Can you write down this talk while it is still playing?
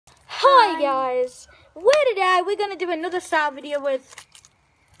guys, today we're gonna do another style video with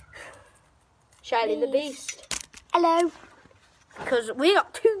Chailey the Beast. Hello. Because we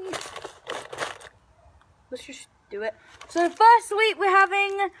got two. Let's just do it. So the first week we're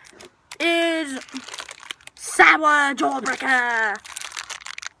having is sour jawbreaker.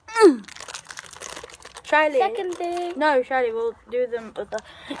 Chailey. Second thing. No, Chailey, we'll do them with the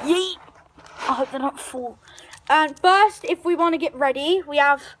yeet. I hope they're not full. And first, if we want to get ready, we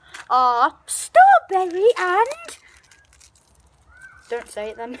have our strawberry and... Don't say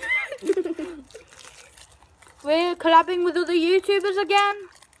it then. We're collabing with other YouTubers again.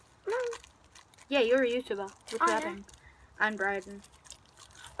 No. Yeah, you're a YouTuber. We're collabing. And Bryden.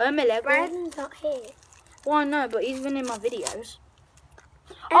 Bryden's not here. Well, I know, but he's been in my videos.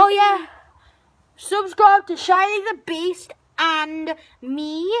 Oh, yeah. Subscribe to Chailey the Beast and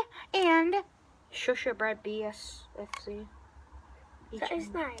me and Shusha Bread BSFC. Is that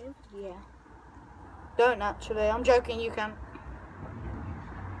his name? Yeah. Don't actually. I'm joking. You can.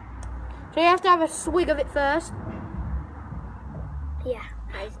 So you have to have a swig of it first. Yeah,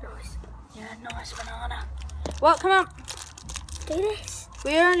 that is nice. Yeah, nice banana. Well, come on. Do this.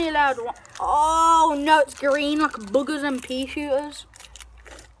 We're only allowed one. Oh, no, it's green like boogers and pea shooters.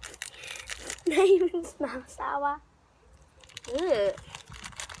 They even smell sour. Ew.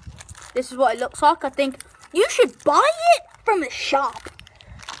 This is what it looks like. I think you should buy it from the shop.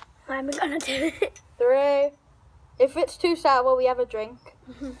 Why am I gonna do it? 3. If it's too sour, we have a drink.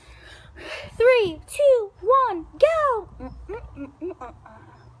 3, 2, 1, go!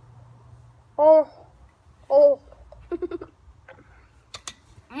 Oh, oh.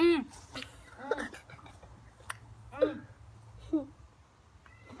 Mm.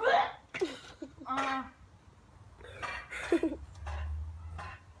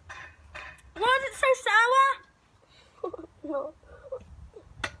 Why is it so sour? No.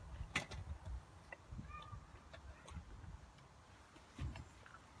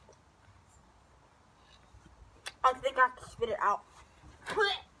 I think I have to spit it out.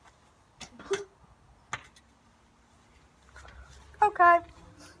 Okay.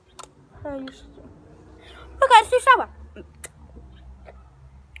 Okay, it's too sour.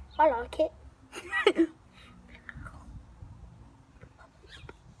 I like it.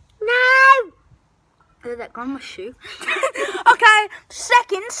 No! Did that go on my shoe? Okay,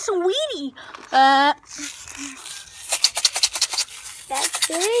 second, sweetie. That's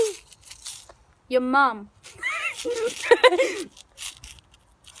me. Your mum.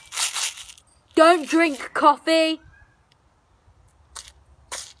 Don't drink coffee.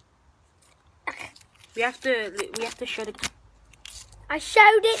 We have to shut it. I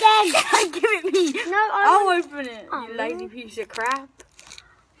showed it then. Give it me. No, I'll open it. Oh, You lazy piece of crap.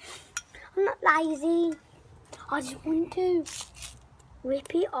 I'm not lazy. I just want to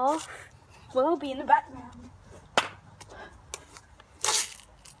rip it off. Well, I'll be in the background.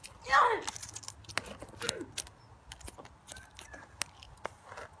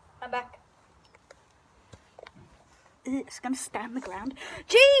 I'm back. It's gonna stay on the ground.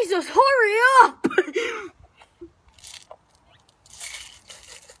 Jesus, hurry up!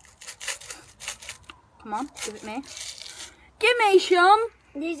 Come on, give it me. Give me some!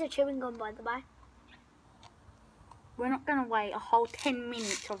 These are chewing gum, by the way. We're not gonna wait a whole 10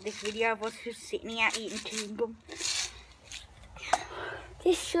 minutes of this video of us just sitting here eating chewing gum.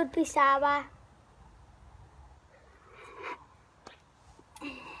 This should be sour.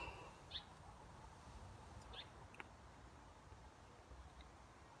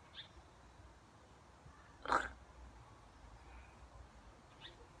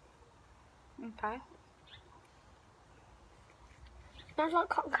 Okay. Smells like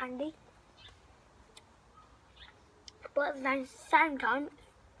cotton candy. But at the same time,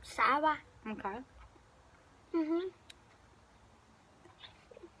 sour. Okay.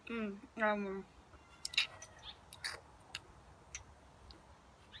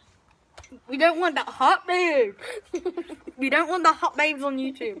 We don't want that hot babe. We don't want the hot babes on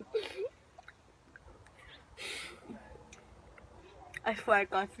YouTube. I swear,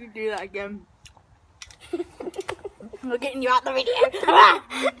 guys, if you do that again, we're getting you out the video.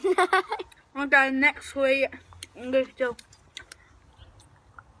 Okay, next week, I'm going to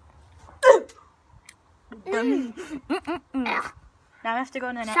Now I have to go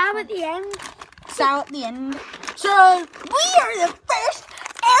on the next Sour one. at the end. Sour at the end. So, we are the first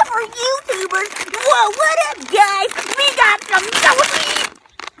ever YouTubers. Whoa, what up, guys? We got some saucy.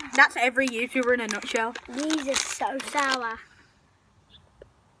 That's every YouTuber in a nutshell. These are so sour.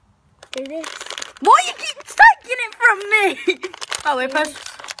 Do this. Why you keep taking it from me? Oh, we're supposed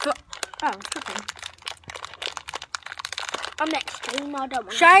to... Oh, it's okay. I'm next stream. I don't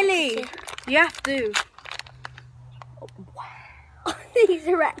want Chailey, You have to. These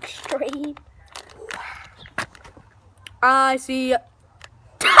are extreme. I see. It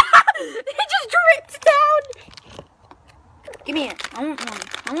just dripped down. Give me it. I want one.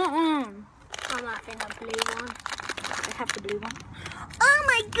 I want one. I'm having a blue one. I have the blue one. Oh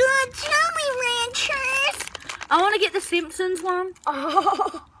my god, Jolly Ranchers! I want to get the Simpsons one.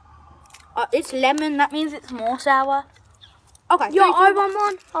 Oh. It's lemon. That means it's more sour. Okay. Yeah, I want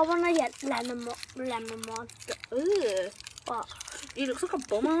one. I want to get lemon one. Ugh. What? He looks like a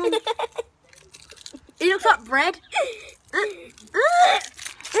bummer. He looks like bread.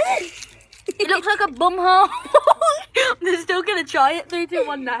 It looks like a bumhole. They're still gonna try it. 3, 2,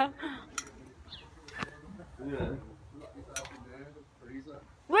 1 now.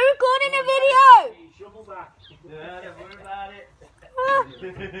 We're recording a video. Don't worry about it.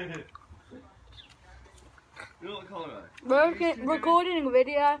 You know what colour? We're recording a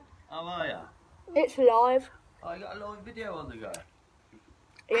video. How are ya? It's live. Oh, you got a live video on the go?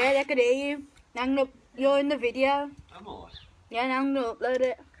 Yeah, they can hear you. Now I'm gonna, you're in the video. Am I? Yeah, now I'm gonna upload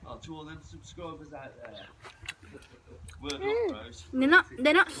it. Oh, to all them subscribers out there. Word up, bros.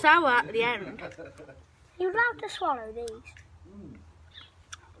 They're not sour at the end. You're allowed to swallow these.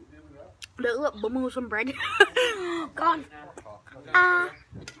 They look like bumbles and bread. Gone.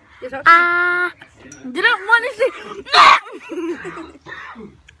 Didn't want to see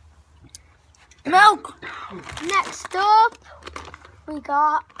milk. Next up, we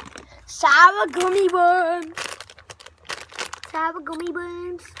got sour gummy worms. Sour gummy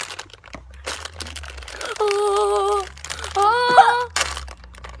worms. Oh, oh,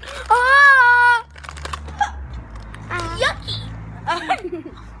 oh. Yucky.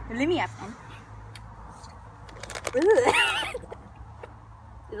 Let me have one.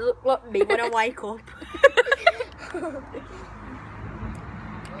 It looks like me when I wake up. You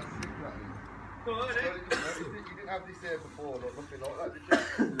didn't have this here before, nothing like that, did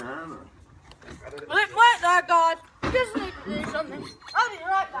you? No, man. Well, it worked there, God. Just need to do something. I'll be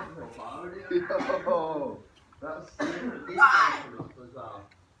right back. Oh, that's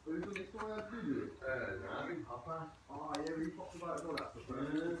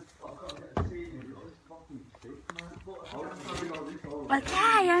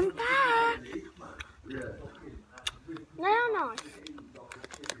Okay, I'm back. They're nice.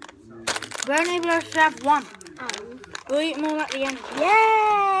 We're only able to have one. We'll eat more at the end.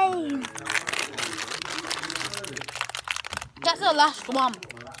 Yay! That's the last one.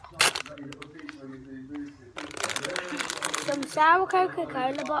 Some sour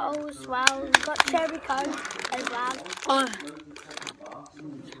Coca-Cola bottles as well. We've got cherry Coke as well. Oh.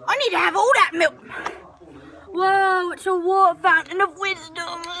 I need to have all that milk. Whoa, it's a water fountain of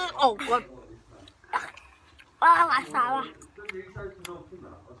wisdom. Oh, God. Oh, that's sour.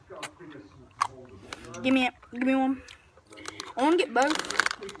 Give me it. Give me one. I want to get both.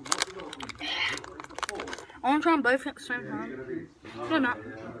 I want to try them both at the same time. No, not.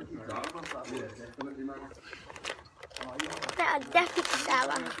 They are definitely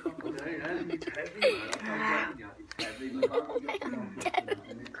sour.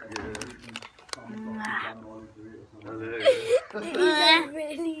 These are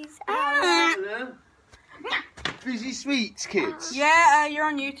really sour. Fizzy sweets, kids. Yeah, you're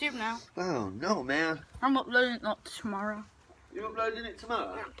on YouTube now. Oh, no, man. I'm uploading it not tomorrow. You uploading it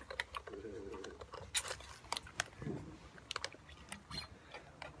tomorrow?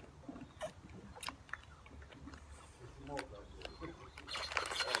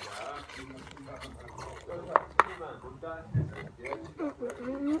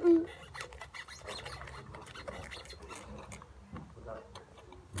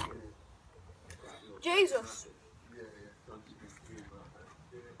 Jesus.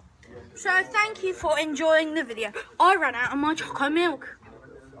 So thank you for enjoying the video. I ran out of my chocolate milk.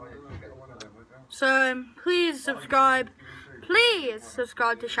 So please subscribe. Please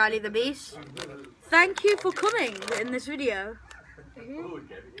subscribe to Chailey the Beast. Thank you for coming in this video.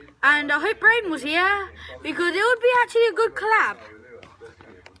 And I hope Brain was here because it would be actually a good collab.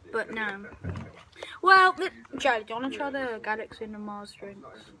 But no. Well, Chailey, do you want to try the Galaxy and the Mars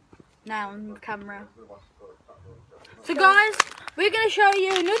drinks? Now on camera. So guys, we're going to show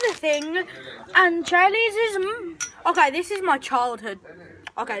you another thing. And Chailey's is... okay, this is my childhood.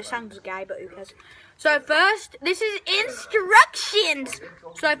 Okay, it sounds gay, but who cares? So first, this is instructions.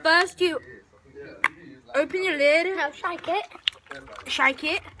 So first you open your lid. Now shake it. Shake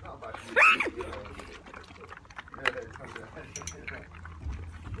it.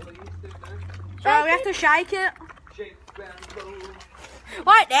 So we have to shake it.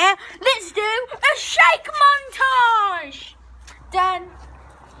 Right there, let's do a shake montage. Dun,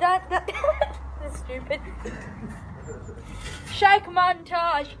 dun, dun. stupid. Shake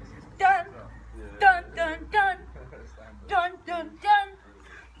montage. Dun, dun, dun, dun. Dun, dun, dun.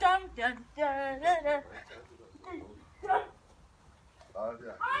 Dun, dun, dun, dun, dun. Dun. Oh,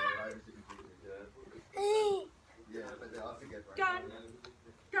 yeah. Yeah, but I forget. Dun,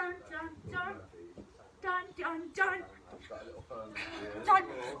 dun, dun, dun. Dun, dun, dun. Dun,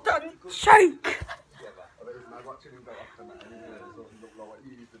 dun, shake. I bet it's mad watching him go off to that, and it doesn't look like what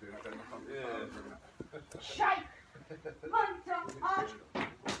you used to do. I don't know something. Shake montage.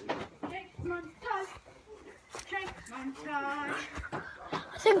 Shake montage. Shake montage.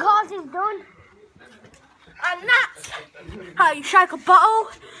 I think ours is done. And that's how you shake a bottle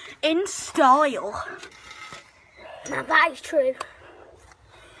in style. Now that is true.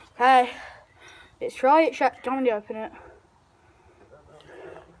 Okay, let's try it. Shake. Don't want to open it.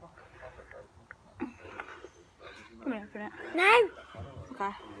 Let me open it. No.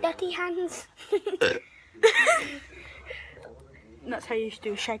 Okay. Dirty hands. That's how you used to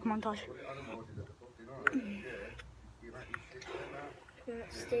do a shake montage.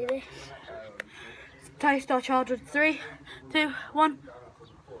 Let's do this. Taste our childhood. 3, 2, 1.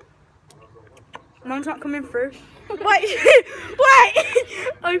 Mine's not coming through. Wait, wait!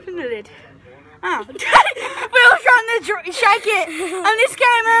 Open the lid. Oh. We were trying to shake it, and this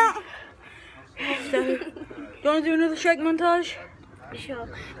came out. So, do you want to do another shake montage? Sure.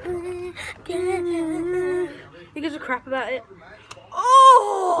 He gives a crap about it.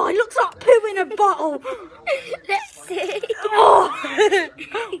 Oh, it looks like poo in a bottle. Let's see. Oh,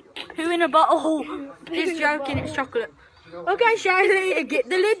 poo in a bottle. Just joking, it's chocolate. Okay, Chailey, get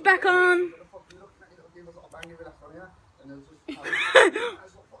the lid back on.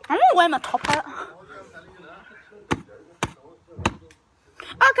 I'm gonna wear my top hat.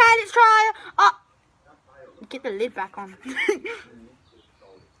 Okay, let's try. Get the lid back on.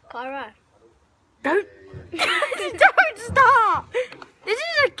 Alright. Don't stop. This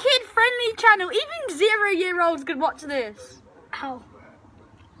is a kid-friendly channel. Even 0-year-olds could watch this. Ow.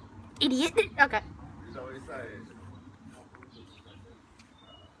 Idiot. Okay. Is that what he's saying?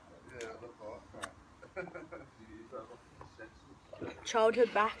 Yeah, look.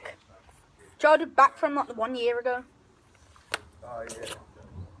 Childhood back. Childhood back from like 1 year ago. Oh, yeah.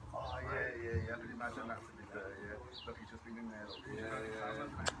 Oh, yeah. I can imagine that to be there, yeah. Look, he's just been in there.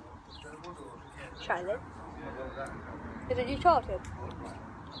 Chailey. Is it your childhood?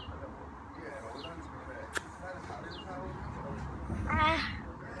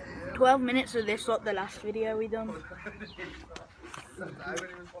 12 minutes of this, like the last video we done.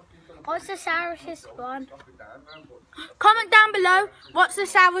 What's the sourest one? Comment down below, what's the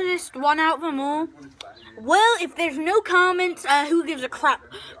sourest one out of them all? Well, if there's no comments, who gives a crap?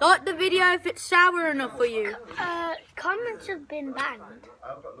 Like the video if it's sour enough for you. Comments have been banned.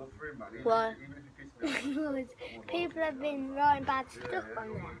 Why? Because people have been writing bad stuff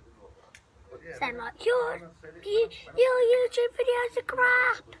on there. Saying like, your YouTube videos are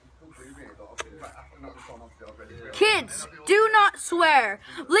crap. Kids, do not swear.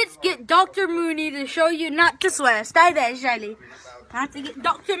 Let's get Dr. Mooney to show you not to swear. Stay there, Chailey. I have to get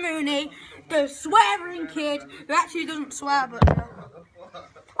Dr. Mooney, the swearing kid, who actually doesn't swear, but...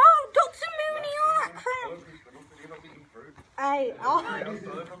 Oh, Dr. Mooney, all that crap. Hey,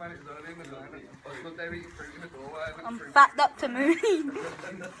 I'm fat Dr. Mooney.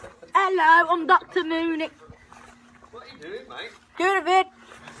 Hello, I'm Dr. Mooney. What are you doing, mate? Doing a vid.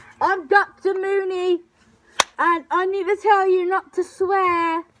 I'm Dr. Mooney, and I need to tell you not to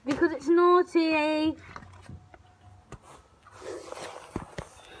swear because it's naughty.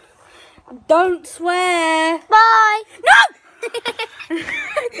 Don't swear. Bye. No! No,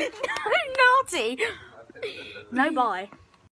 naughty. No, bye.